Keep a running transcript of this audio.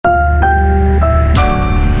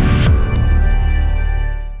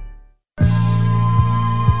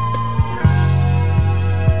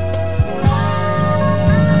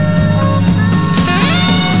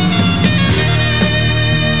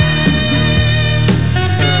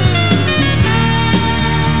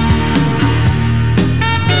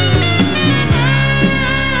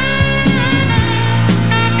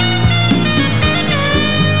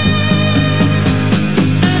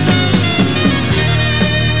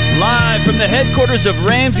the headquarters of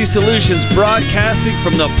Ramsey Solutions, broadcasting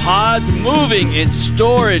from the Pods Moving and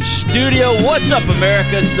Storage Studio. What's up,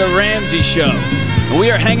 America? It's the Ramsey Show. And we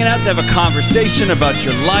are hanging out to have a conversation about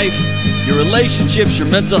your life, your relationships, your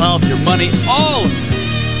mental health, your money, all of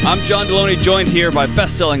it. I'm John Deloney, joined here by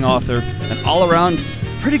best-selling author and all-around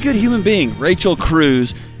pretty good human being, Rachel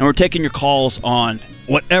Cruz. And we're taking your calls on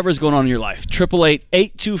whatever's going on in your life.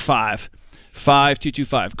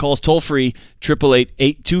 888-825-5225. Calls toll free,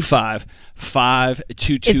 888-825-5225.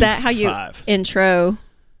 Is that how you intro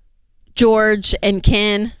George and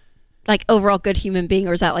Ken? Like overall good human being,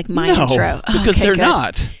 or is that like my intro? Because they're good.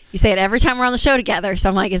 Not. You say it every time we're on the show together. So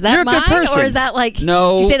I'm like, is that You're mine? Or is that like,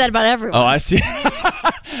 no. Do you say that about everyone? Oh, I see.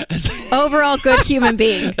 Overall good human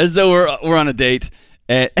being. As though we're on a date.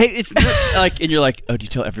 Hey, it's like, and you're like, oh, do you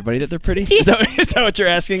tell everybody that they're pretty? Is that what you're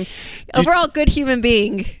asking? Overall good human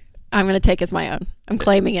being, I'm going to take as my own. I'm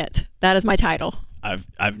claiming it. That is my title.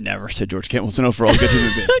 I've never said George Campbell's an overall good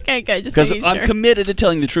human being. Okay, good. Just because I'm committed to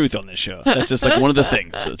telling the truth on this show. That's just like one of the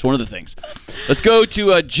things. It's one of the things. Let's go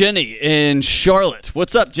to Jenny in Charlotte.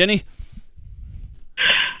 What's up, Jenny?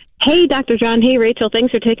 Hey, Dr. John. Hey, Rachel.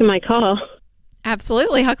 Thanks for taking my call.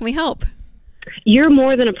 Absolutely. How can we help? You're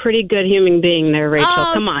more than a pretty good human being there, Rachel.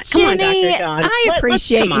 Oh, come on, Jenny, Dr. John. I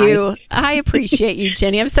appreciate you. I appreciate you,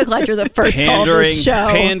 Jenny. I'm so glad you're the first call of this show.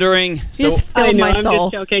 Pandering. You just filled my soul.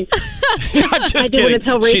 I'm just joking. I'm just I did want to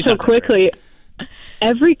tell Rachel quickly.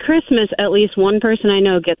 Every Christmas, at least one person I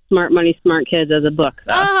know gets Smart Money, Smart Kids as a book.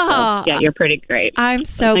 Though. Oh, so, yeah, you're pretty great. I'm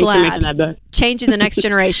so thanks glad. for making that book. Changing the next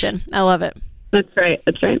generation. I love it. That's right.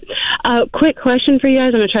 Quick question for you guys.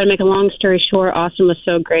 I'm going to try to make a long story short. Austin was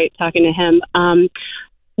so great talking to him.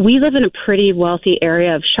 We live in a pretty wealthy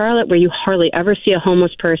area of Charlotte where you hardly ever see a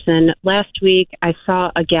homeless person. Last week, I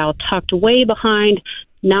saw a gal tucked way behind,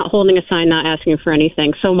 not holding a sign, not asking for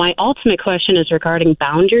anything. So my ultimate question is regarding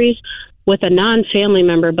boundaries with a non-family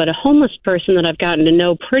member, but a homeless person that I've gotten to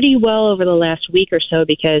know pretty well over the last week or so,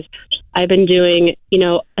 because I've been doing,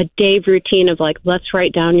 a day routine of like, let's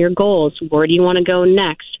write down your goals. Where do you want to go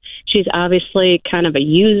next? She's obviously kind of a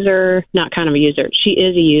user, not kind of a user. She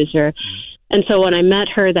is a user. And so when I met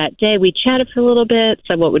her that day, we chatted for a little bit,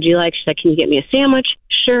 said, what would you like? She said, can you get me a sandwich?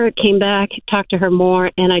 Sure. Came back, talked to her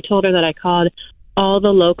more. And I told her that I called all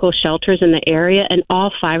the local shelters in the area, and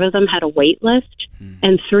all 5 of them had a wait list,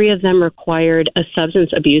 and 3 of them required a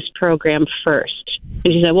substance abuse program first.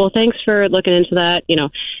 And she said, well, thanks for looking into that.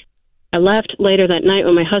 I left later that night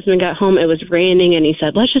when my husband got home. It was raining, and he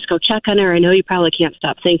said, let's just go check on her. I know you probably can't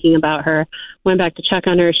stop thinking about her. Went back to check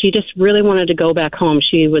on her. She just really wanted to go back home.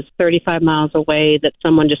 She was 35 miles away, that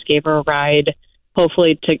someone just gave her a ride,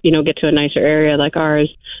 hopefully to, get to a nicer area like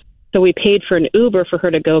ours. So we paid for an Uber for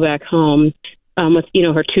her to go back home with,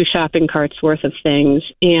 her 2 shopping carts worth of things.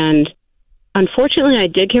 And unfortunately, I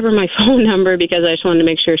did give her my phone number because I just wanted to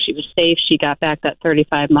make sure she was safe. She got back that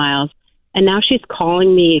 35 miles. And now she's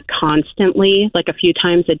calling me constantly, like a few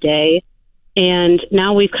times a day. And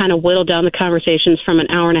now we've kind of whittled down the conversations from an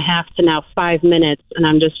hour and a half to now 5 minutes. And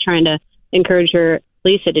I'm just trying to encourage her.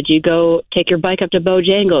 Lisa, did you go take your bike up to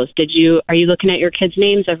Bojangles? Are you looking at your kids'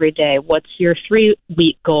 names every day? What's your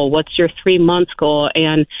 3-week goal? What's your 3-month goal?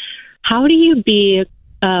 And how do you be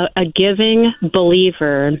a giving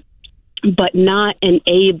believer, but not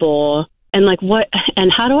enable? And like what?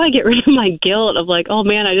 And how do I get rid of my guilt of like, oh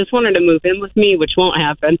man, I just wanted to move in with me, which won't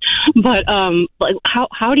happen. But like,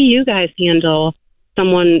 how do you guys handle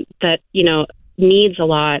someone that needs a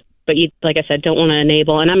lot, but you, like I said, don't want to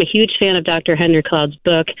enable? And I'm a huge fan of Dr. Henry Cloud's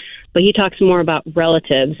book, but he talks more about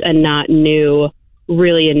relatives and not new,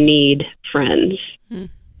 really in need friends.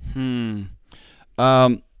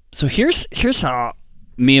 So here's how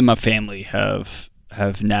me and my family have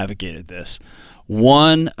navigated this.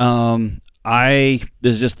 One, this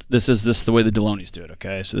is the way the Delonys do it.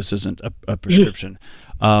 Okay, so this isn't a prescription.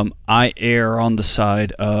 I err on the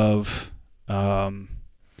side of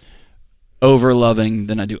over loving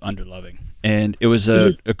than I do under loving, and it was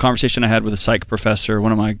a conversation I had with a psych professor,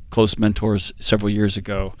 one of my close mentors, several years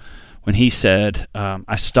ago, when he said,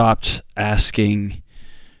 I stopped asking,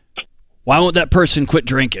 why won't that person quit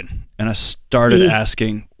drinking? And I started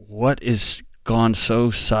asking, what is gone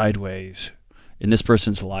so sideways in this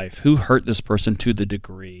person's life? Who hurt this person to the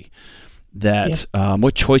degree that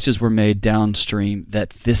what choices were made downstream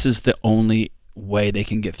that this is the only way they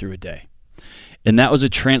can get through a day? And that was a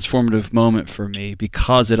transformative moment for me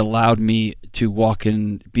because it allowed me to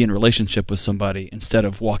be in a relationship with somebody instead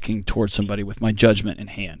of walking towards somebody with my judgment in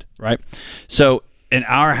hand, right? So in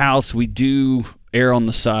our house, we do err on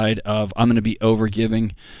the side of I'm going to be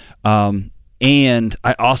overgiving. And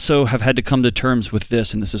I also have had to come to terms with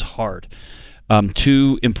this, and this is hard.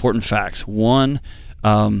 Two important facts. One,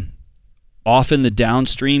 often the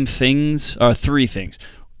downstream things are three things.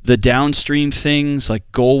 The downstream things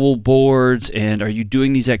like goal boards and are you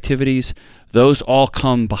doing these activities, those all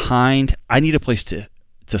come behind. I need a place to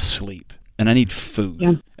sleep, and I need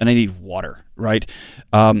food, and I need water, right?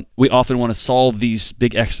 We often want to solve these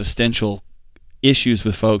big existential issues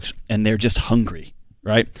with folks, and they're just hungry,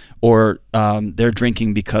 right? Or they're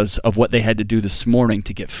drinking because of what they had to do this morning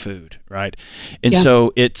to get food, right? And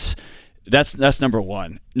so that's number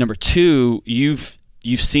one. Number two, you've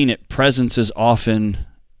seen it. Presence is often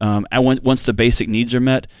once the basic needs are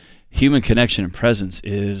met, human connection and presence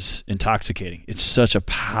is intoxicating. It's such a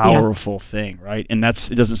powerful thing, right? And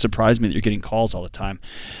it doesn't surprise me that you're getting calls all the time.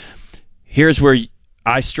 Here's where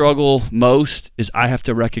I struggle most is I have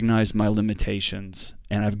to recognize my limitations,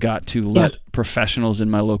 and I've got to let professionals in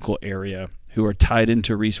my local area who are tied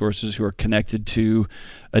into resources, who are connected to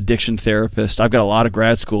addiction therapists. I've got a lot of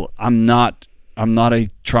grad school. I'm not a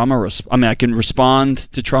trauma. I can respond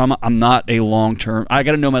to trauma. I'm not a long-term. I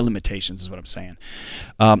got to know my limitations is what I'm saying.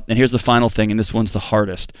 And here's the final thing, and this one's the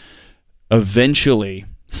hardest. Eventually,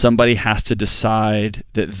 somebody has to decide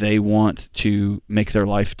that they want to make their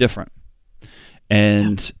life different.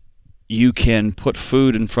 And you can put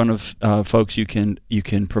food in front of folks. You can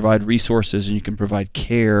provide resources, and you can provide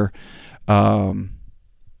care.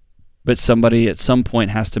 But somebody at some point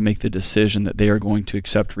has to make the decision that they are going to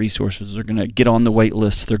accept resources. They're going to get on the wait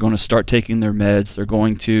list. They're going to start taking their meds. They're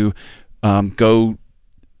going to go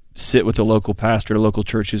sit with a local pastor, a local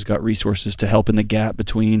church who's got resources to help in the gap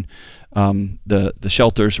between the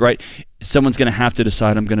shelters, right? Someone's going to have to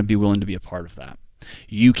decide, I'm going to be willing to be a part of that.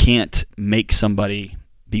 You can't make somebody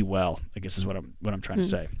be well, I guess is what I'm trying to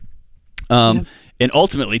say. And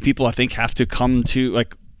ultimately, people, I think, have to come to,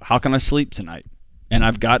 like, how can I sleep tonight? And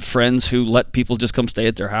I've got friends who let people just come stay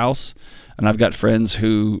at their house. And I've got friends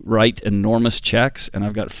who write enormous checks. And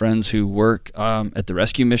I've got friends who work at the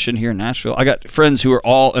rescue mission here in Nashville. I got friends who are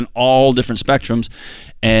all in all different spectrums.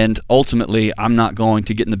 And ultimately, I'm not going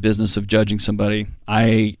to get in the business of judging somebody.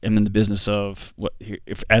 I am in the business of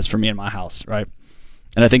as for me in my house, right?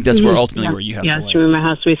 And I think that's where ultimately where you have to land. Yes, in my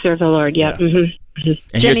house we serve the Lord. Yeah. And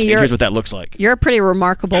Jenny, here's what that looks like. You're a pretty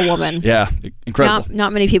remarkable woman. Yeah, incredible.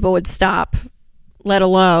 Not many people would stop, let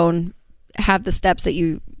alone have the steps that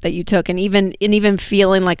you took, and even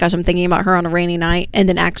feeling like, gosh, I'm thinking about her on a rainy night, and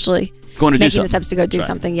then actually going to making the steps to go do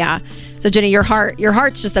something. Yeah. So Jenny, your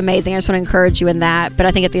heart's just amazing. I just want to encourage you in that. But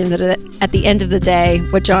I think at the end of the day,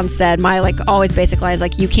 what John said, my always basic line is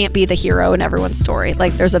you can't be the hero in everyone's story.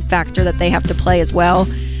 There's a factor that they have to play as well.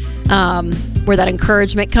 Where that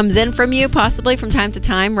encouragement comes in from you, possibly from time to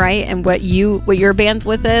time, right? And what your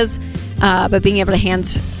bandwidth is, but being able to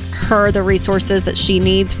hand her the resources that she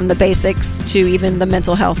needs, from the basics to even the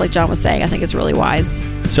mental health, like John was saying, I think is really wise.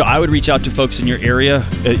 So I would reach out to folks in your area.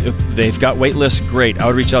 They've got wait lists, great. I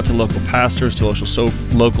would reach out to local pastors, to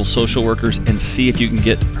local social workers, and see if you can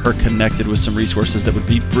get her connected with some resources that would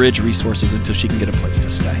be bridge resources until she can get a place to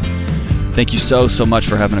stay. Thank you so much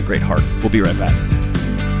for having a great heart. We'll be right back.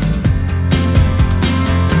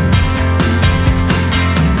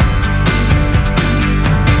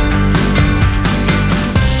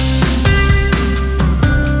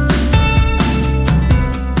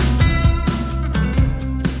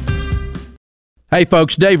 Hey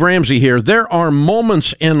folks, Dave Ramsey here. There are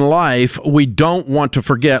moments in life we don't want to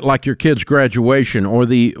forget, like your kid's graduation or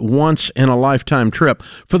the once-in-a-lifetime trip.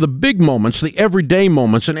 For the big moments, the everyday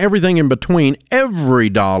moments, and everything in between, every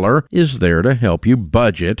dollar is there to help you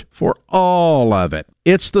budget for all of it.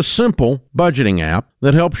 It's the simple budgeting app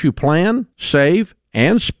that helps you plan, save,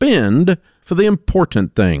 and spend for the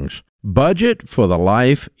important things. Budget for the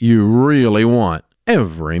life you really want,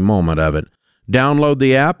 every moment of it. Download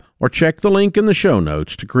the app or check the link in the show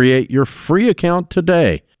notes to create your free account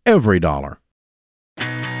today. Every dollar.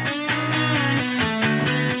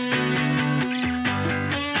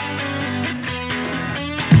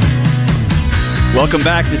 Welcome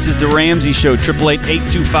back. This is The Ramsey Show,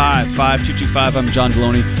 888-825-5225. I'm John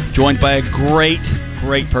Deloney, joined by a great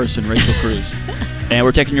person, Rachel Cruz. And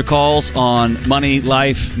we're taking your calls on money,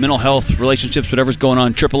 life, mental health, relationships, whatever's going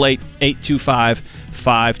on,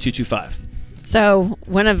 888-825-5225. So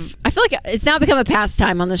I feel like it's now become a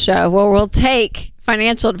pastime on the show where we'll take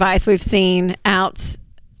financial advice we've seen out,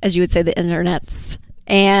 as you would say, the internets,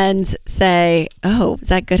 and say, oh, is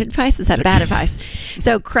that good advice? Is that bad advice?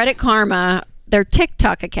 So Credit Karma, their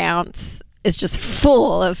TikTok accounts is just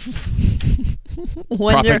full of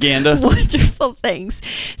propaganda, wonderful things.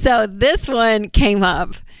 So this one came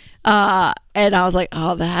up, and I was like,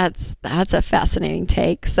 oh, that's a fascinating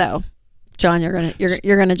take. So John, you're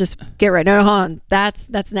gonna just get right. No, hold on. That's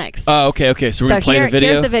next. Oh, okay. So we're gonna play the video.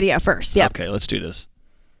 Here's the video first. Yeah. Okay, let's do this.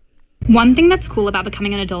 One thing that's cool about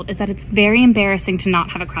becoming an adult is that it's very embarrassing to not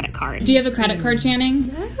have a credit card. Do you have a credit card, Channing?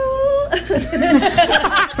 No.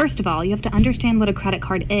 First of all, you have to understand what a credit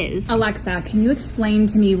card is. Alexa, can you explain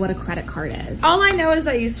to me what a credit card is? All I know is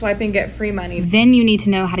that you swipe and get free money. Then you need to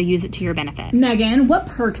know how to use it to your benefit. Megan, what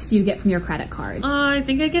perks do you get from your credit card? I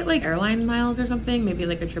think I get like airline miles or something, maybe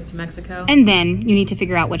like a trip to Mexico. And then you need to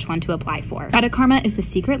figure out which one to apply for. Credit Karma is the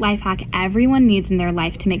secret life hack everyone needs in their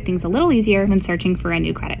life to make things a little easier when searching for a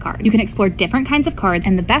new credit card. You can explore different kinds of cards,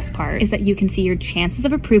 and the best part is that you can see your chances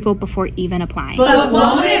of approval before even applying. But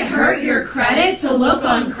won't it hurt your credit to look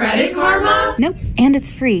on Credit Karma? Nope, and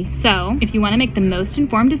it's free. So, if you want to make the most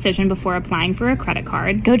informed decision before applying for a credit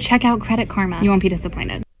card, go check out Credit Karma. You won't be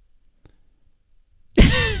disappointed.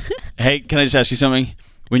 Hey, can I just ask you something?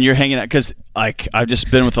 When you're hanging out, because like I've just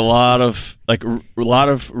been with a lot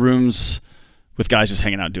of rooms with guys just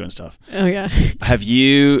hanging out doing stuff. Oh yeah. Have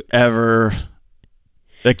you ever?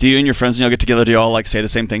 Like, do you and your friends, when y'all get together, do y'all like say the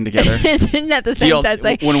same thing together? And at the same time,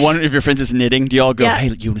 like, when one of your friends is knitting, do y'all go, yeah. hey,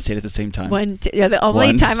 you want to say it at the same time? The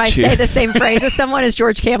only time I say the same phrase as someone is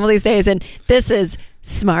George Campbell these days, and this is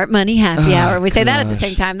smart money happy hour. We say that at the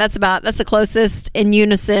same time. That's the closest in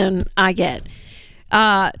unison I get.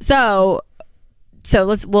 So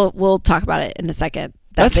we'll talk about it in a second.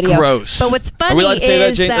 That's video. Gross. But what's funny Are we allowed to say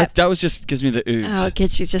is that, Jane? That was just gives me the ooze. Oh, it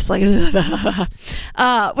gets you just like, whenever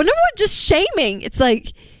we're just shaming, it's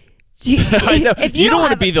like, I know. If you don't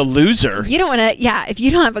want to be the loser. You don't want to, if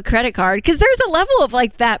you don't have a credit card, because there's a level of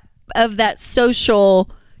like that social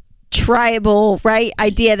tribal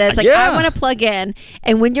idea that's like, I want to plug in,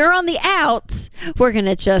 and when you're on the outs, we're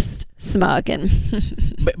gonna just smug and.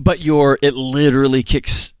 but it literally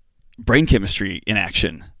kicks brain chemistry in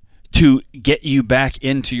action to get you back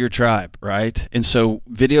into your tribe, right? And so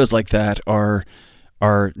videos like that are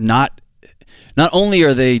not only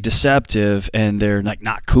are they deceptive and they're like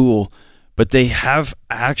not cool, but they have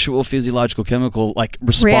actual physiological chemical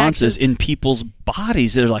responses in people's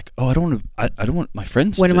bodies that are like, oh, I don't want my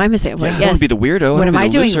friends. What am I missing? I don't want to be the weirdo. What am I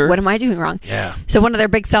doing? Loser. What am I doing wrong? Yeah. So one of their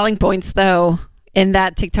big selling points, though, in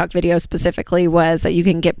that TikTok video specifically, was that you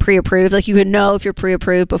can get pre-approved. Like, you can know if you're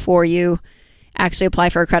pre-approved before you actually apply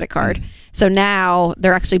for a credit card. Mm-hmm. So now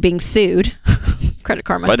they're actually being sued, Credit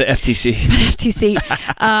Karma, by the FTC,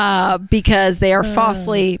 because they are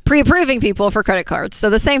falsely pre-approving people for credit cards. So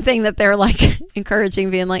the same thing that they're like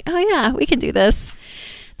encouraging, being like, oh yeah, we can do this,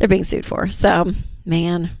 they're being sued for. So,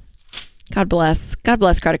 man, God bless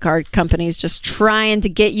credit card companies just trying to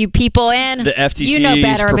get you people in. The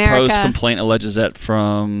FTC's proposed complaint alleges that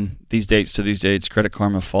from these dates to these dates, Credit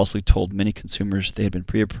Karma falsely told many consumers they had been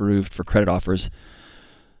pre-approved for credit offers,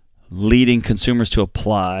 leading consumers to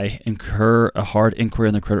apply, incur a hard inquiry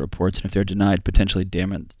on their credit reports, and if they're denied, potentially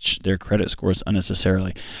damage their credit scores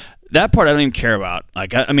unnecessarily. That part I don't even care about.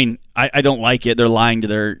 Like, I mean, I don't like it. They're lying to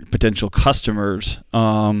their potential customers,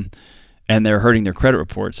 and they're hurting their credit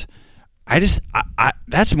reports.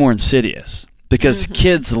 That's more insidious because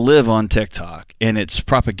kids live on TikTok and it's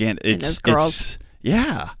propaganda. It's girls.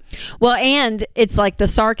 Yeah. Well, and it's like the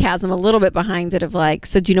sarcasm a little bit behind it of like,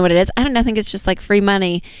 so do you know what it is? I don't know. I think it's just like free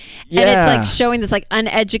money. Yeah. And it's like showing this like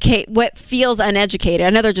what feels uneducated. I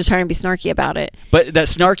know they're just trying to be snarky about it. But that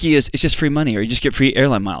snarky is, it's just free money, or you just get free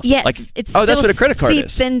airline miles. Yes. Like, it's that's what a credit card is.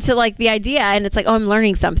 Seeps into like the idea, and it's like, oh, I'm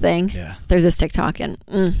learning something through this TikTok. And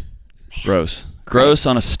gross. Gross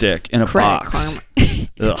on a stick in a box. Ugh.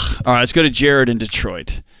 All right, let's go to Jared in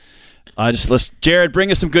Detroit. Jared,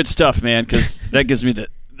 bring us some good stuff, man, because that gives me the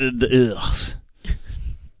ills.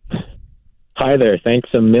 Hi there. Thanks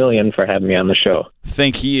a million for having me on the show.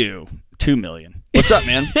 Thank you. 2 million. What's up,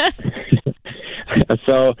 man?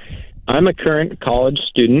 So I'm a current college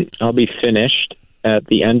student. I'll be finished at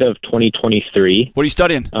the end of 2023. What are you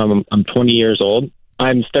studying? I'm 20 years old.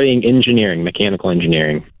 I'm studying engineering, mechanical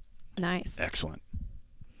engineering. Nice. Excellent.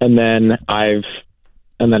 And then I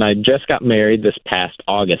just got married this past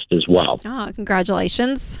August as well. Oh,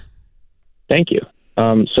 congratulations. Thank you.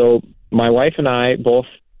 So my wife and I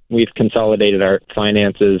we've consolidated our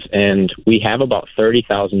finances, and we have about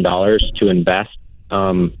 $30,000 to invest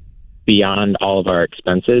beyond all of our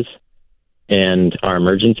expenses and our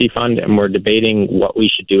emergency fund, and we're debating what we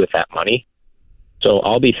should do with that money. So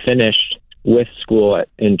I'll be finished with school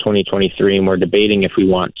in 2023, and we're debating if we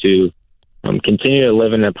want to continue to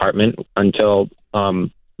live in an apartment until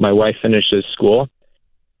my wife finishes school,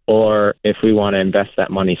 or if we want to invest that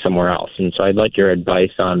money somewhere else. And so I'd like your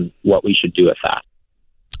advice on what we should do with that.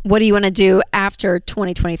 What do you want to do after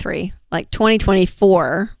 2023? Like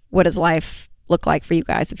 2024, what does life look like for you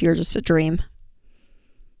guys if you're just a dream?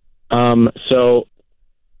 So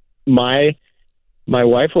my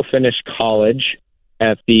wife will finish college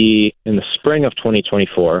in the spring of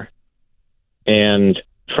 2024. And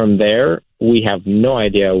from there, we have no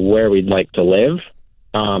idea where we'd like to live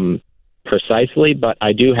precisely, but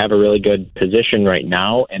I do have a really good position right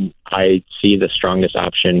now, and I see the strongest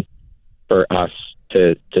option for us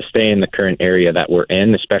to stay in the current area that we're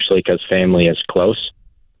in, especially because family is close.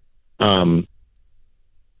 Yeah.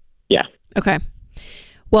 Okay.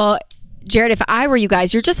 Well, Jared, if I were you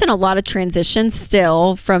guys, you're just in a lot of transition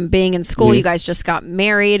still from being in school. Mm-hmm. You guys just got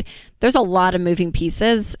married. There's a lot of moving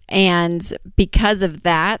pieces. And because of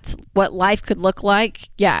that, what life could look like,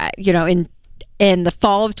 in the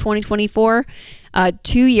fall of 2024,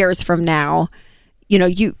 2 years from now,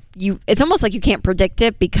 it's almost like you can't predict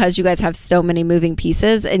it because you guys have so many moving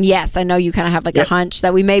pieces. And yes, I know you kind of have a hunch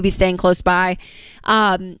that we may be staying close by.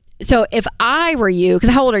 So if I were you, because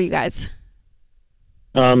how old are you guys?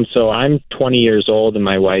 So I'm 20 years old and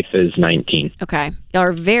my wife is 19. Okay. Y'all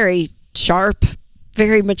are very sharp,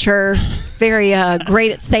 very mature, very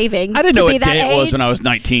great at saving. I didn't know what day it was when I was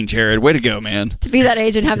 19, Jared. Way to go, man. To be that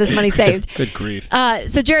age and have this money saved. Good grief.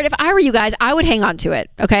 So Jared, if I were you guys, I would hang on to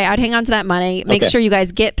it. Okay. I'd hang on to that money. Make sure you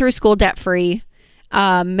guys get through school debt free.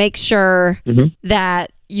 Make sure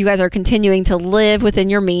that you guys are continuing to live within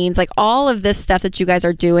your means. Like all of this stuff that you guys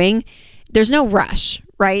are doing, there's no rush,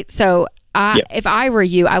 right? So if I were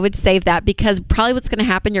you, I would save that because probably what's going to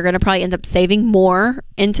happen, you're going to probably end up saving more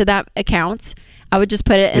into that account. I would just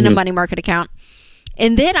put it in a money market account.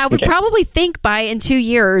 And then I would probably think in 2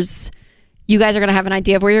 years, you guys are going to have an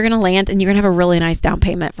idea of where you're going to land and you're going to have a really nice down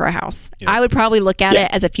payment for a house. Yep. I would probably look at it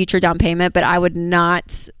as a future down payment, but I would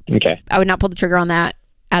not pull the trigger on that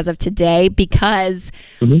as of today because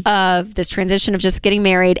of this transition of just getting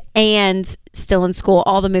married and still in school,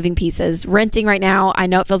 all the moving pieces. Renting right now, I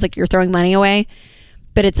know it feels like you're throwing money away,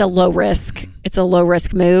 but it's a low risk. It's a low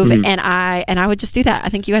risk move. And I would just do that. I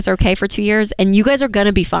think you guys are okay for 2 years and you guys are going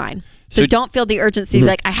to be fine. So don't feel the urgency to be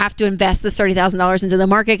like, I have to invest this $30,000 into the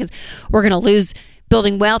market because we're going to lose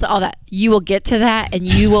building wealth, all that. You will get to that and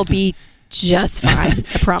you will be just fine.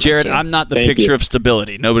 I promise Jared, you. I'm not the picture of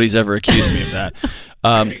stability. Nobody's ever accused me of that.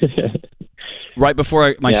 Right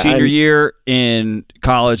before my senior year in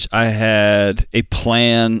college, I had a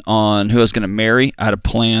plan on who I was going to marry. I had a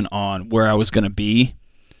plan on where I was going to be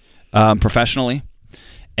professionally.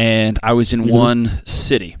 And I was in one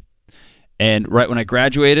city. And right when I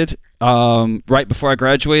graduated, right before I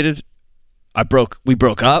graduated, we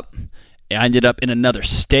broke up. I ended up in another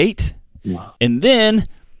state. Wow. And then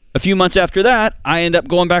a few months after that, I ended up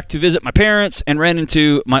going back to visit my parents and ran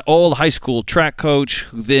into my old high school track coach,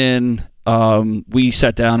 who then we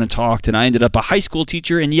sat down and talked, and I ended up a high school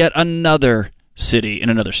teacher in yet another city in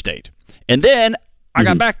another state. And then I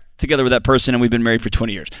got back together with that person, and we've been married for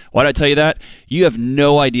 20 years. Why did I tell you that? You have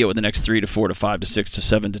no idea what the next 3 to 4 to 5 to 6 to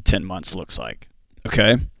 7 to 10 months looks like.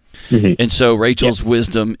 Okay? And so Rachel's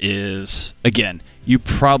wisdom is, again, you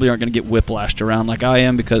probably aren't going to get whiplashed around like I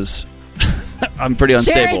am because I'm pretty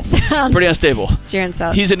unstable. Jared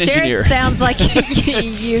sounds. He's an engineer. Jared sounds like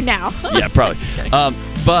you now. Yeah, probably.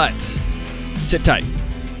 But sit tight.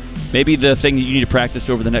 Maybe the thing that you need to practice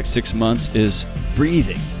over the next 6 months is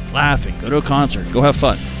breathing, laughing, go to a concert, go have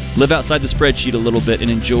fun. Live outside the spreadsheet a little bit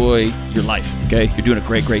and enjoy your life, okay? You're doing a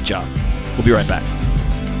great, great job. We'll be right back.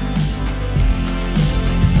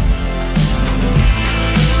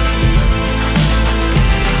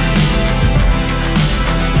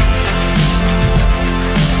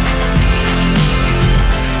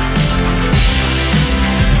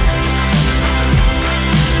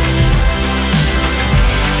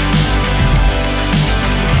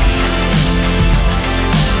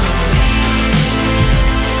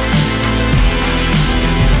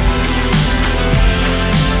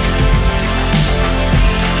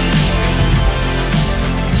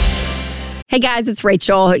 Hey guys, it's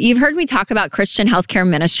Rachel. You've heard me talk about Christian Healthcare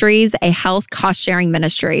Ministries, a health cost-sharing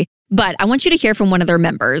ministry. But I want you to hear from one of their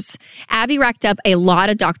members. Abby racked up a lot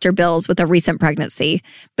of doctor bills with a recent pregnancy,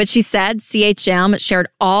 but she said CHM shared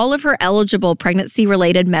all of her eligible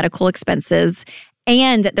pregnancy-related medical expenses,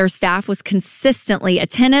 and their staff was consistently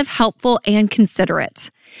attentive, helpful, and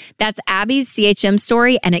considerate. That's Abby's CHM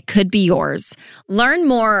story, and it could be yours. Learn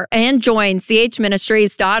more and join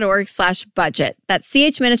chministries.org/budget. That's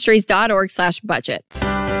chministries.org/budget.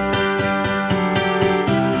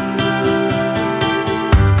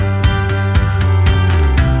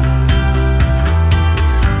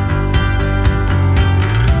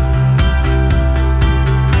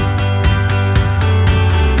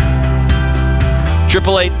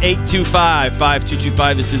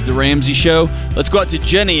 888-825-5225. This is The Ramsey Show. Let's go out to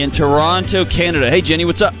Jenny in Toronto, Canada. Hey, Jenny,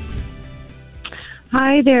 what's up?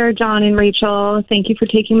 Hi there, John and Rachel. Thank you for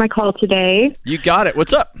taking my call today. You got it.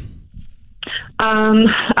 What's up?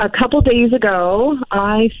 A couple days ago,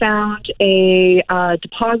 I found a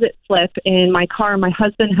deposit slip in my car my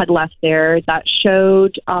husband had left there that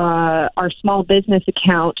showed our small business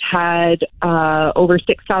account had over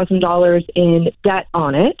 $6,000 in debt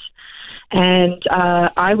on it. And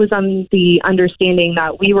I was on the understanding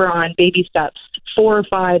that we were on baby steps 4,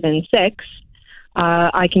 5, and 6.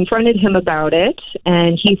 I confronted him about it,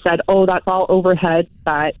 and he said, "Oh, that's all overheads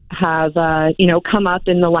that have, come up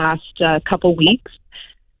in the last couple weeks."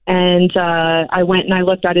 And I went and I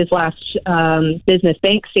looked at his last business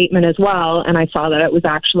bank statement as well, and I saw that it was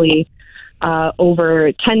actually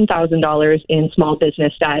over $10,000 in small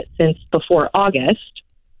business debt since before August.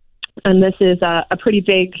 And this is a pretty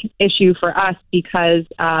big issue for us because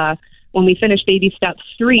when we finished baby step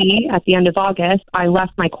 3 at the end of August, I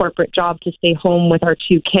left my corporate job to stay home with our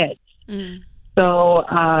 2 kids. So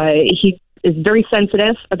he is very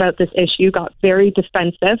sensitive about this issue, got very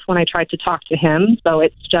defensive when I tried to talk to him. So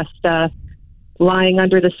it's just lying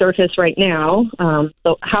under the surface right now.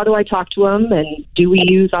 So how do I talk to him, and do we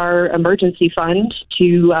use our emergency fund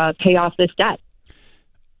to pay off this debt?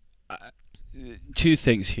 2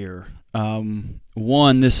 things here.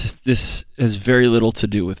 One, this has very little to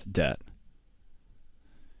do with debt.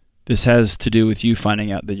 This has to do with you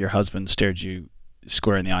finding out that your husband stared you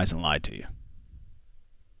square in the eyes and lied to you.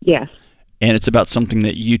 Yes. And it's about something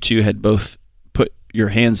that you two had both put your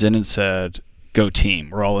hands in and said, "Go team,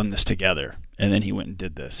 we're all in this together." And then he went and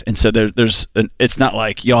did this. And so it's not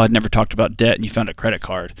like y'all had never talked about debt and you found a credit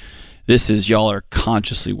card. This is y'all are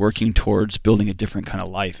consciously working towards building a different kind of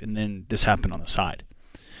life. And then this happened on the side.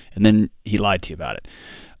 And then he lied to you about it.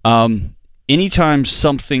 Anytime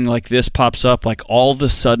something like this pops up, like all of a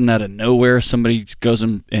sudden out of nowhere, somebody goes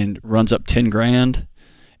and runs up 10 grand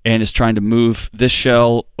and is trying to move this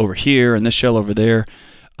shell over here and this shell over there.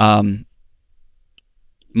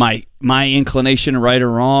 My inclination, right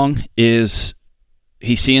or wrong, is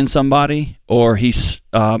he's seeing somebody, or he's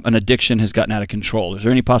an addiction has gotten out of control. Is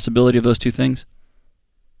there any possibility of those 2 things?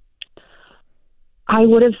 I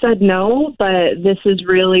would have said no, but this is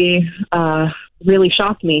really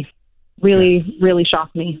shocked me. Really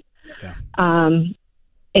shocked me. Yeah.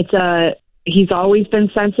 He's always been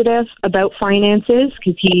sensitive about finances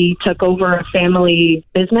because he took over a family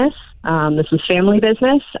business. This was family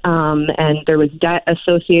business, and there was debt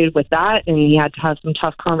associated with that, and he had to have some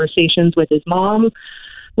tough conversations with his mom,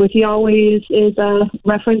 which he always is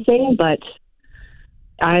referencing, but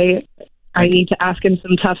I need to ask him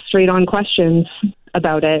some tough, straight-on questions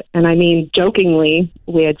about it. And I mean, jokingly,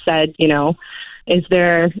 we had said, is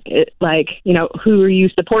there, who are you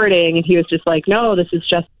supporting? And he was just like, no, this is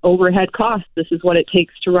just overhead costs. This is what it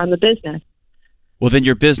takes to run the business. Well, then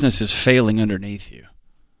your business is failing underneath you.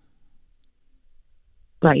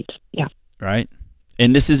 Right, yeah. Right?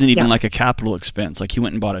 And this isn't even like a capital expense. Like he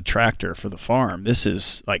went and bought a tractor for the farm. This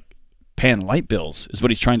is like paying light bills is what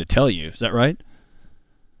he's trying to tell you. Is that right?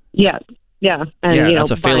 Yeah. And, that's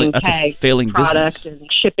a failing product business. And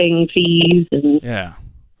shipping fees and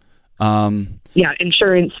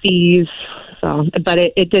insurance fees. So, but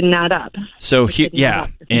it didn't add up. So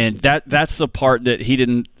and that's the part that he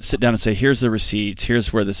didn't sit down and say, "Here's the receipts.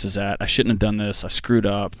 Here's where this is at. I shouldn't have done this. I screwed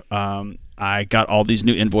up. I got all these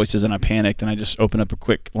new invoices and I panicked and I just opened up a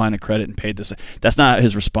quick line of credit and paid this." That's not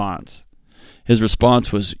his response. His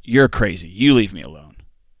response was, "You're crazy. You leave me alone.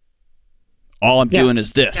 All I'm doing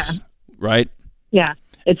is this." Right? Yeah.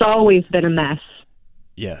 It's always been a mess.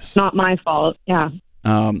 Yes. Not my fault. Yeah.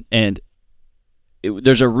 And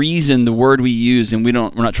there's a reason the word we use, and we're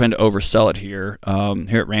not trying to oversell it here.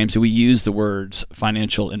 Here at Ramsey, we use the words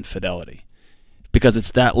financial infidelity because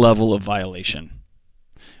it's that level of violation.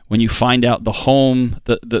 When you find out the home,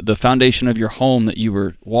 the foundation of your home that you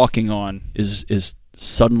were walking on is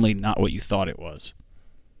suddenly not what you thought it was.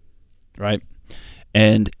 Right?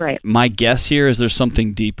 And my guess here is there's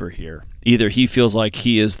something deeper here. Either he feels like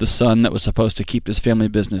he is the son that was supposed to keep his family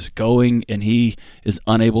business going and he is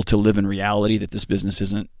unable to live in reality that this business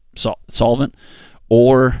isn't solvent,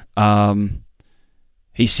 or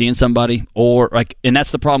he's seeing somebody, or and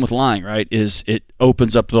that's the problem with lying, right? Is it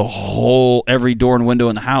opens up every door and window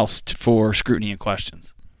in the house for scrutiny and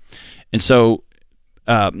questions. And so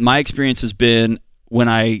my experience has been when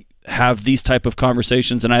I have these type of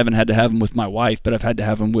conversations, and I haven't had to have them with my wife, but I've had to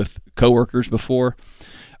have them with coworkers before.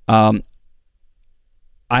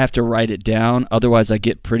 I have to write it down. Otherwise, I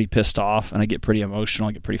get pretty pissed off and I get pretty emotional.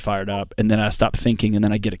 I get pretty fired up, and then I stop thinking, and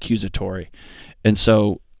then I get accusatory. And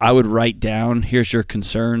so I would write down, here's your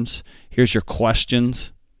concerns, here's your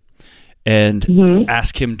questions, and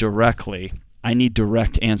ask him directly. I need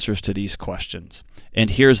direct answers to these questions. And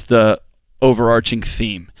here's the overarching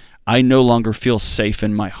theme. I no longer feel safe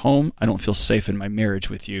in my home. I don't feel safe in my marriage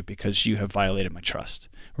with you because you have violated my trust.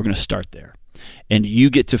 We're going to start there. And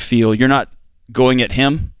you get to feel, you're not going at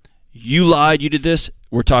him. You lied, you did this.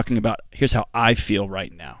 We're talking about, here's how I feel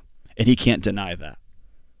right now. And he can't deny that.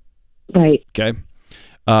 Right. Okay.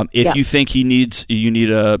 If you think you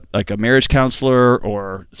need a marriage counselor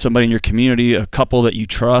or somebody in your community, a couple that you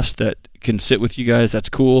trust that can sit with you guys, that's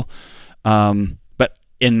cool. But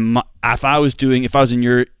if I was in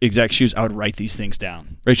your exact shoes, I would write these things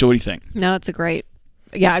down. Rachel, what do you think? No, it's a great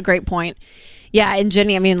point. Yeah. And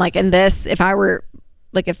Jenny, I mean, like in this, if I were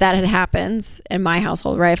like, if that had happened in my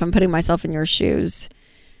household, right? If I'm putting myself in your shoes,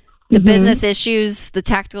 the business issues, the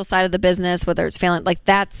tactical side of the business, whether it's failing, like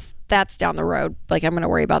that's down the road. Like I'm going to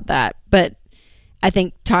worry about that. But I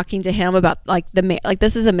think talking to him about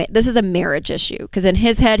this is a marriage issue, because in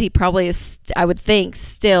his head he probably is, I would think,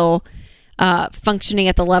 still functioning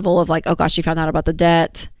at the level of like, oh gosh, you found out about the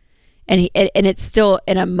debt, and it's still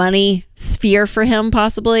in a money sphere for him,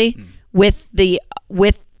 possibly with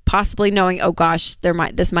possibly knowing, oh gosh,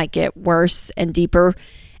 this might get worse and deeper.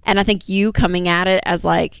 And I think you coming at it as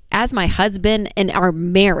my husband in our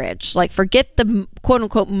marriage, like forget the quote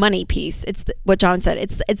unquote money piece. It's what John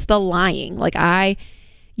said. It's the lying. Like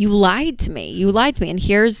you lied to me. And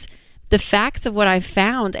here's the facts of what I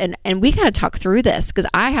found. And we got to talk through this, because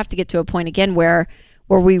I have to get to a point again where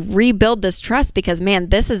we rebuild this trust, because man,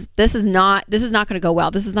 this is not going to go well.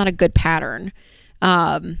 This is not a good pattern.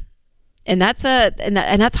 And that's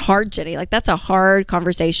hard, Jenny. Like that's a hard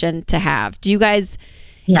conversation to have. Do you guys,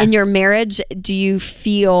 in your marriage, do you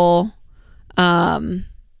feel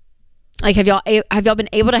like have y'all been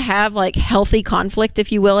able to have like healthy conflict,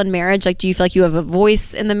 if you will, in marriage? Like, do you feel like you have a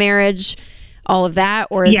voice in the marriage, all of that,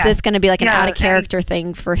 or is this going to be like an out of character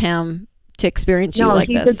thing for him to experience you like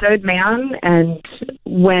this? No, he's a good man, and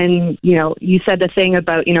when you said the thing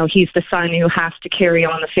about he's the son who has to carry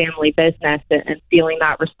on the family business and feeling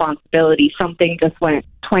that responsibility, something just went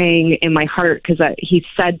twang in my heart, because he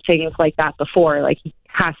said things like that before, like he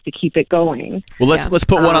has to keep it going. Well, let's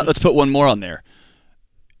put one more on there.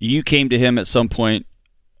 You came to him at some point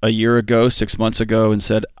a year ago, 6 months ago, and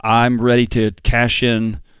said, I'm ready to cash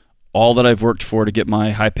in all that I've worked for to get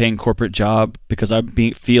my high-paying corporate job, because I'm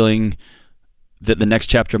feeling that the next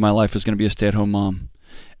chapter of my life is going to be a stay-at-home mom.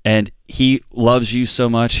 And he loves you so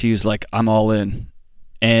much, he's like, I'm all in.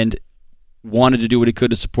 And wanted to do what he could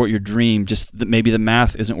to support your dream, just that maybe the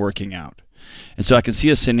math isn't working out. And so I can see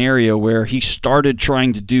a scenario where he started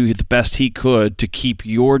trying to do the best he could to keep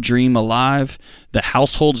your dream alive, the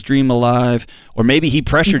household's dream alive, or maybe he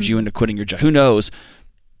pressured you into quitting your job. Who knows?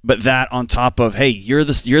 But that on top of, hey,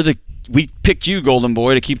 we picked you, golden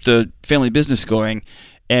boy, to keep the family business going.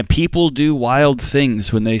 And people do wild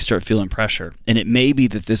things when they start feeling pressure. And it may be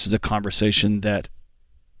that this is a conversation that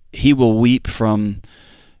he will weep from.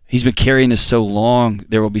 He's been carrying this so long,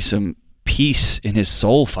 there will be some peace in his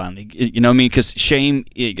soul finally. You know what I mean? Because shame,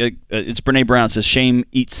 it's Brene Brown says, shame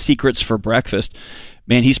eats secrets for breakfast.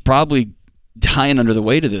 Man, he's probably dying under the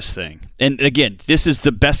weight of this thing. And again, this is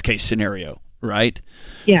the best case scenario, right?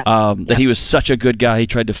 Yeah. That he was such a good guy. He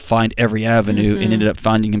tried to find every avenue and ended up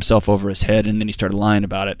finding himself over his head, and then he started lying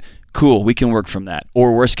about it. Cool, we can work from that.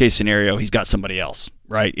 Or worst case scenario, he's got somebody else,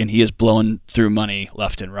 right? And he is blowing through money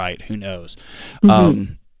left and right. Who knows?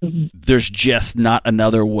 There's just not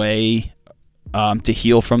another way to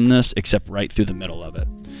heal from this except right through the middle of it.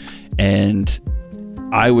 And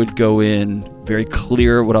I would go in very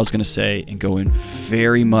clear what I was going to say and go in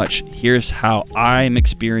very much, here's how I'm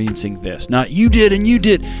experiencing this. Not you did and you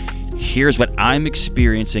did. Here's what I'm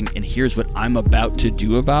experiencing and here's what I'm about to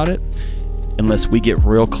do about it, unless we get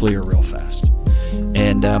real clear real fast.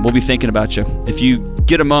 And we'll be thinking about you. If you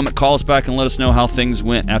get a moment, call us back and let us know how things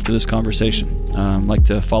went after this conversation. I'd like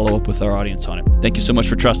to follow up with our audience on it. Thank you so much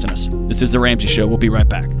for trusting us. This is The Ramsey Show. We'll be right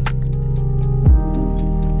back.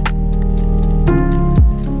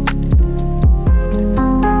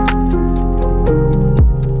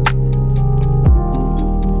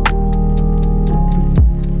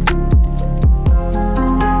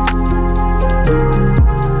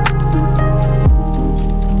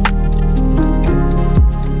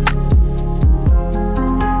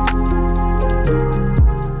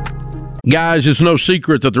 Guys, it's no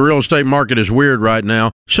secret that the real estate market is weird right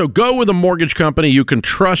now. So go with a mortgage company you can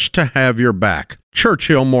trust to have your back.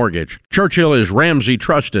 Churchill Mortgage. Churchill is Ramsey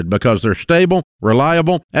trusted because they're stable,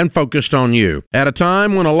 reliable, and focused on you. At a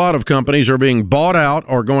time when a lot of companies are being bought out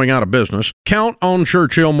or going out of business, count on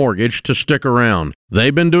Churchill Mortgage to stick around.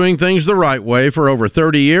 They've been doing things the right way for over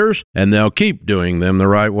 30 years, and they'll keep doing them the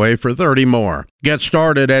right way for 30 more. Get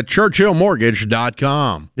started at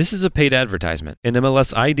churchillmortgage.com. This is a paid advertisement.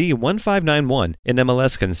 NMLS ID 1591.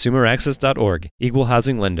 NMLSconsumeraccess.org. Equal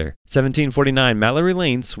housing lender. 1749 Mallory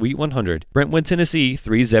Lane, Suite 100. Brentwood, Tennessee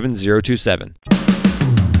 37027.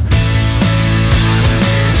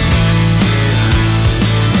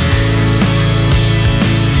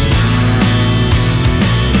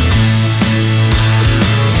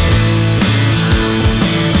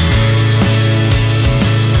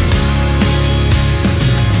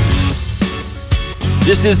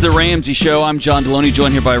 This is The Ramsey Show. I'm John Deloney,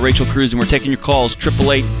 joined here by Rachel Cruz, and we're taking your calls,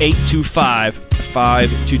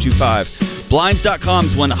 888-825-5225.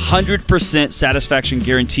 Blinds.com's 100% satisfaction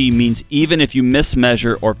guarantee means even if you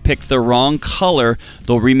mismeasure or pick the wrong color,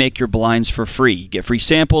 they'll remake your blinds for free. You get free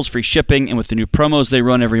samples, free shipping, and with the new promos they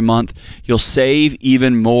run every month, you'll save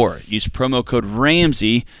even more. Use promo code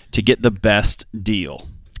RAMSEY to get the best deal.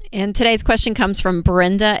 And today's question comes from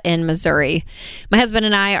Brenda in Missouri. My husband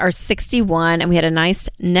and I are 61, and we had a nice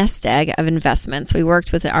nest egg of investments. We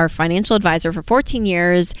worked with our financial advisor for 14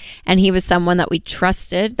 years, and he was someone that was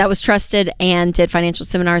trusted and did financial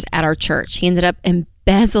seminars at our church. He ended up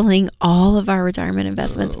embezzling all of our retirement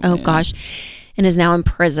investments. Oh gosh. And is now in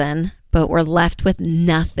prison, but we're left with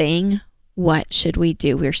nothing. What should we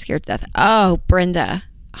do? We're scared to death. Oh, Brenda.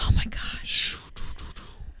 Oh my gosh.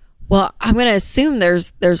 Well, I'm going to assume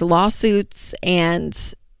there's lawsuits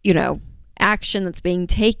and, action that's being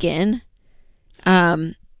taken.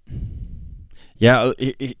 The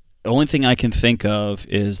only thing I can think of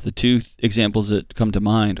is the two examples that come to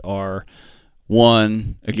mind are,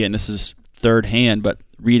 one, again, this is third hand, but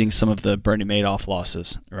reading some of the Bernie Madoff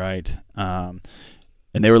losses, right? And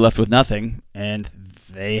they were left with nothing, and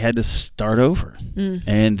they had to start over.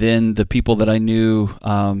 And then the people that I knew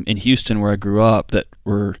in Houston, where I grew up, that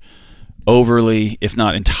were overly, if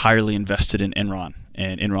not entirely, invested in Enron.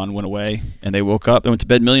 And Enron went away, and they woke up. They went to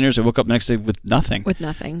bed millionaires. They woke up the next day with nothing.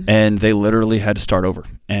 And they literally had to start over,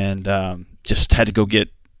 and just had to go get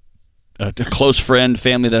a close friend,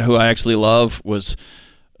 family who I actually love, was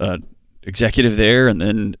executive there, and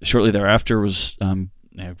then shortly thereafter was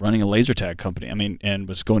running a laser tag company. And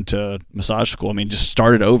was going to massage school. Just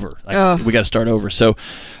started over. We got to start over. So,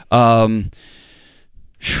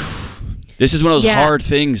 this is one of those hard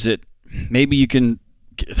things that maybe you can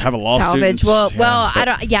have a lawsuit. Salvage.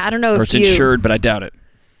 I don't know or if it's insured, but I doubt it.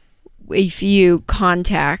 If you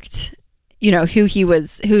contact, who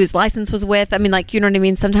his license was with. You know what I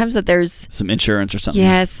mean? Sometimes that there's some insurance or something.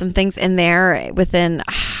 Yes, some things in there within.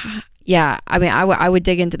 I would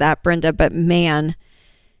dig into that, Brenda. But man,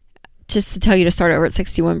 just to tell you to start over at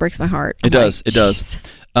 61 breaks my heart. It does. It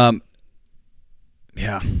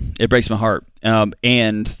breaks my heart.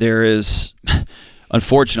 And there is,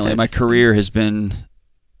 unfortunately, my career has been,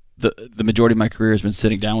 the majority of my career has been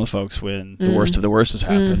sitting down with folks when the worst of the worst has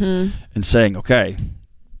happened and saying, okay,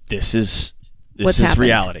 this is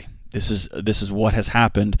reality. This is what has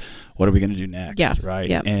happened. What are we going to do next? Yeah. Right.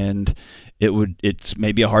 Yeah. And it's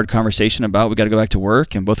maybe a hard conversation about, we got to go back to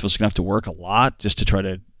work, and both of us are going to have to work a lot just to try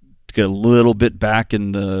to get a little bit back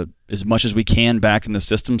as much as we can back in the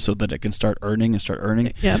system so that it can start earning.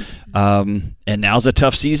 Yeah. And now's a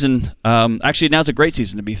tough season. Actually, now's a great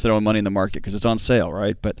season to be throwing money in the market because it's on sale,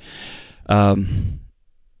 right? But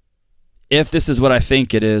if this is what I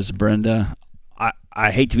think it is, Brenda,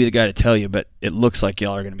 I hate to be the guy to tell you, but it looks like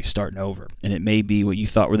y'all are going to be starting over. And it may be what you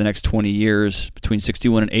thought were the next 20 years. Between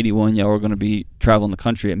 61 and 81, y'all are going to be traveling the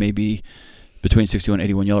country. It may be between 61 and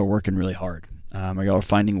 81, y'all are working really hard. Or y'all are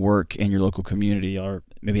finding work in your local community, or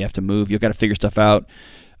maybe you have to move. You've got to figure stuff out,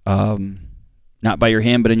 not by your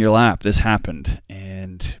hand, but in your lap. This happened,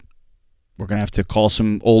 and we're going to have to call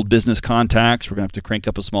some old business contacts. We're going to have to crank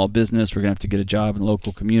up a small business. We're going to have to get a job in the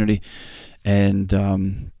local community,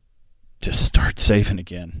 and just start saving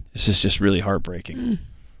again. This is just really heartbreaking.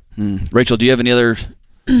 Rachel, do you have any other?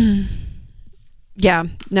 Yeah,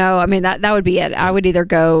 no, that would be it. I would either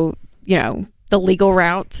go, the legal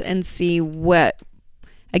route and see where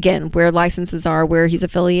licenses are, where he's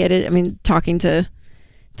affiliated. Talking to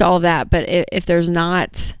all of that. But if there's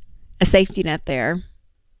not a safety net there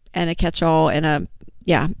and a catch-all and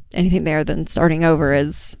anything there, then starting over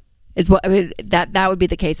is what that would be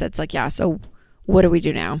the case. That's so what do we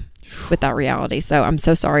do now with that reality? So I'm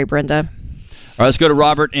so sorry, Brenda. All right, let's go to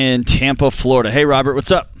Robert in Tampa, Florida. Hey, Robert,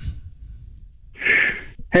 what's up?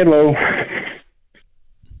 Hello.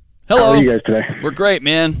 Hello. How are you guys today? We're great,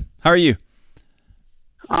 man. How are you?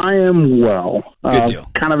 I am well. Good deal.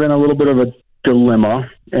 Kind of in a little bit of a dilemma,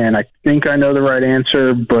 and I think I know the right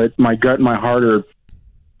answer, but my gut and my heart are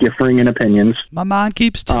differing in opinions. My mind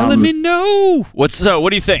keeps telling me no. What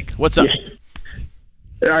do you think? What's up?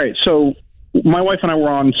 All right, so my wife and I were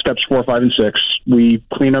on steps 4, 5, and 6. We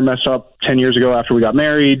cleaned our mess up 10 years ago after we got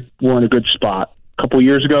married. We're in a good spot. A couple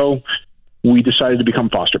years ago, we decided to become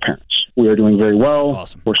foster parents. We are doing very well.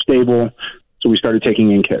 Awesome. We're stable, so we started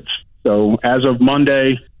taking in kids. So as of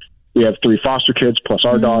Monday, we have 3 foster kids plus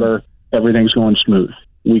our daughter. Everything's going smooth.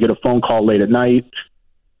 We get a phone call late at night.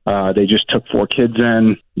 They just took 4 kids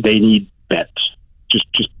in. They need beds. Just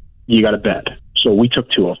you got a bed. So we took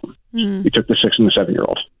 2 of them. We took the 6 and the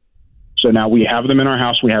 7-year-old. So now we have them in our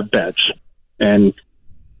house. We have beds, and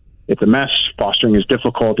it's a mess. Fostering is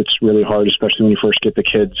difficult. It's really hard, especially when you first get the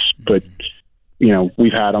kids. But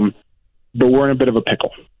we've had them. But we're in a bit of a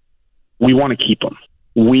pickle. We want to keep them.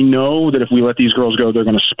 We know that if we let these girls go, they're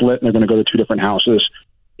going to split and they're going to go to 2 different houses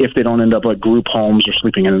if they don't end up like group homes or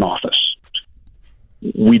sleeping in an office.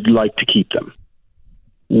 We'd like to keep them.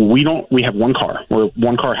 We have 1 car. We're a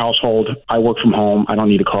 1-car household. I work from home. I don't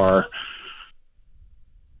need a car.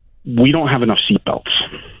 We don't have enough seatbelts.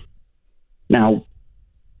 Now,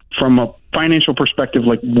 from a financial perspective,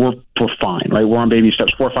 like we're fine, right? We're on baby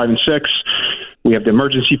steps 4, 5, and 6. We have the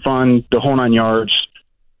emergency fund, the whole 9 yards.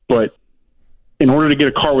 But in order to get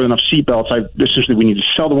a car with enough seatbelts, essentially we need to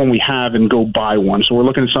sell the one we have and go buy one. So we're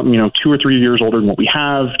looking at something, 2 or 3 years older than what we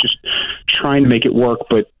have, just trying to make it work.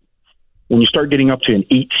 But when you start getting up to an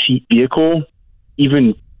 8-seat vehicle,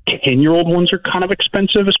 even 10-year-old ones are kind of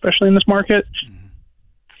expensive, especially in this market.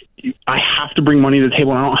 I have to bring money to the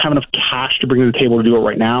table, and I don't have enough cash to bring to the table to do it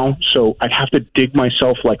right now. So I'd have to dig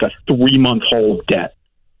myself like a 3-month hole of debt.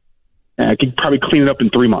 And I could probably clean it up in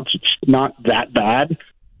 3 months. It's not that bad.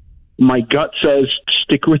 My gut says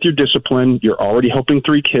stick with your discipline. You're already helping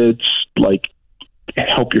 3 kids. Like,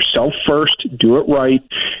 help yourself first, do it right,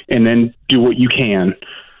 and then do what you can.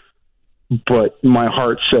 But my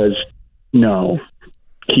heart says no,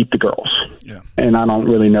 keep the girls. Yeah. And I don't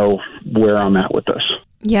really know where I'm at with this.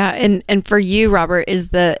 Yeah, and for you, Robert, is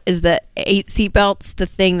the 8 seatbelts the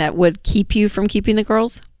thing that would keep you from keeping the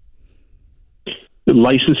girls? The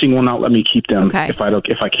licensing will not let me keep them if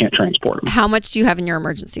I can't transport them. How much do you have in your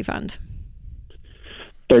emergency fund?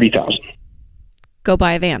 $30,000. Go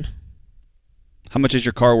buy a van. How much is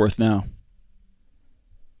your car worth now?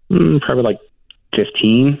 Probably like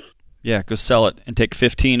 15. Yeah, go sell it and take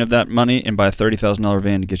 15 of that money and buy a $30,000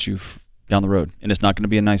 van to get you down the road. And it's not going to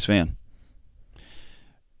be a nice van.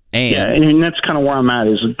 And yeah, I mean, that's kind of where I'm at.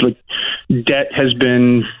 Is like debt has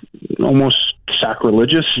been almost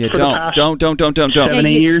sacrilegious for the past don't 7,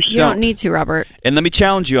 8 years. You don't need to, Robert. And let me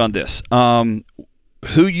challenge you on this.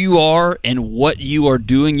 Who you are and what you are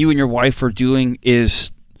doing, you and your wife are doing,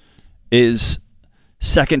 is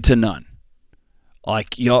second to none.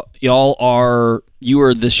 Like you are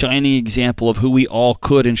the shining example of who we all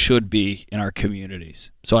could and should be in our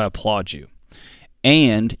communities. So I applaud you.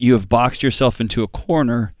 And you have boxed yourself into a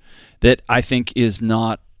corner that I think is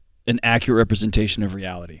not an accurate representation of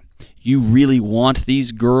reality. You really want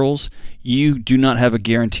these girls. You do not have a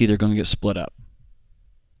guarantee they're going to get split up.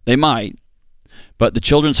 They might. But the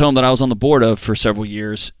children's home that I was on the board of for several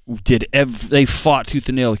years they fought tooth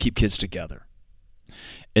and nail to keep kids together.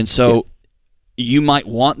 And so you might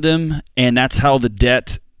want them, and that's how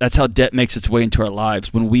debt makes its way into our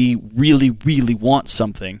lives. When we really, really want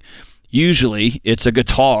something, usually it's a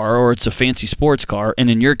guitar or it's a fancy sports car, and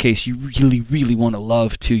in your case, you really, really want to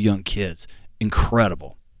love 2 young kids.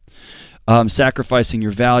 Incredible. Sacrificing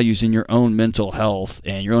your values and your own mental health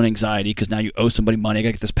and your own anxiety because now you owe somebody money. I got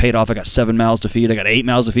to get this paid off. I got 7 mouths to feed. I got 8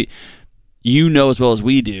 mouths to feed. You know as well as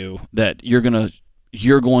we do that you're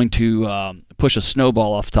going to push a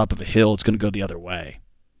snowball off the top of a hill. It's going to go the other way.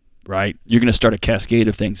 Right? You're going to start a cascade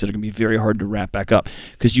of things that are going to be very hard to wrap back up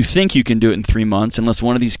because you think you can do it in 3 months unless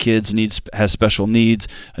one of these kids has special needs,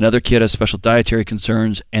 another kid has special dietary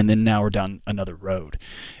concerns, and then now we're down another road.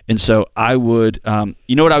 And so I would,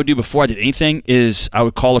 you know what I would do before I did anything is I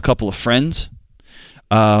would call a couple of friends.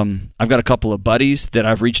 I've got a couple of buddies that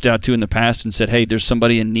I've reached out to in the past and said, hey, there's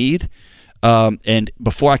somebody in need. And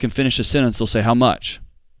before I can finish a sentence, they'll say, how much?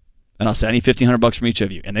 And I'll say, I need $1,500 from each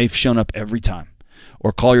of you. And they've shown up every time.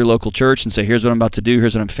 Or call your local church and say, here's what I'm about to do,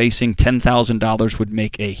 here's what I'm facing. $10,000 would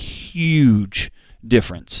make a huge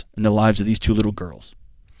difference in the lives of these 2 little girls,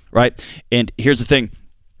 right? And here's the thing.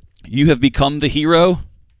 You have become the hero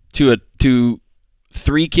to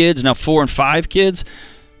 3 kids, now 4 and 5 kids.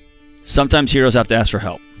 Sometimes heroes have to ask for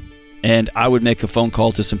help. And I would make a phone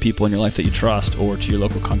call to some people in your life that you trust or to your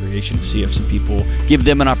local congregation to see if some people, give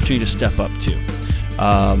them an opportunity to step up too.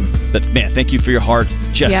 But man, thank you for your heart.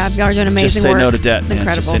 Y'all are doing amazing just say work. no to debt, It's man.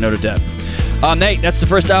 incredible. Just say no to debt. Nate, that's the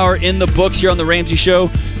first hour in the books here on The Ramsey Show.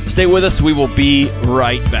 Stay with us. We will be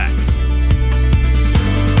right back.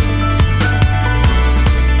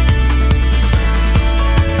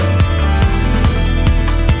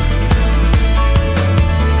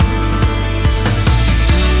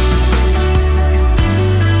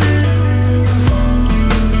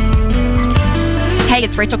 Hey,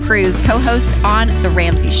 it's Rachel Cruz, co-host on The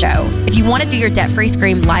Ramsey Show. If you want to do your debt-free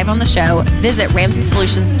scream live on the show, visit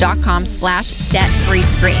RamseySolutions.com/debt-free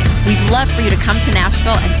scream. We'd love for you to come to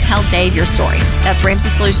Nashville and tell Dave your story. That's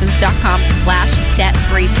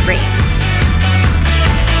RamseySolutions.com/debt-free scream.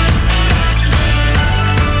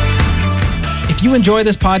 If you enjoy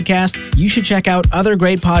this podcast, you should check out other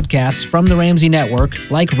great podcasts from the Ramsey Network,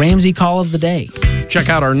 like Ramsey Call of the Day. Check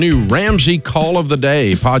out our new Ramsey Call of the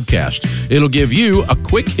Day podcast. It'll give you a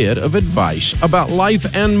quick hit of advice about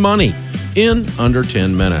life and money in under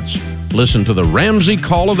 10 minutes. Listen to the Ramsey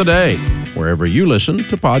Call of the Day, wherever you listen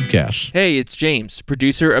to podcasts. Hey, it's James,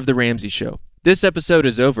 producer of The Ramsey Show. This episode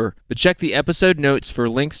is over, but check the episode notes for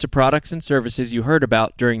links to products and services you heard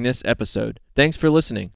about during this episode. Thanks for listening.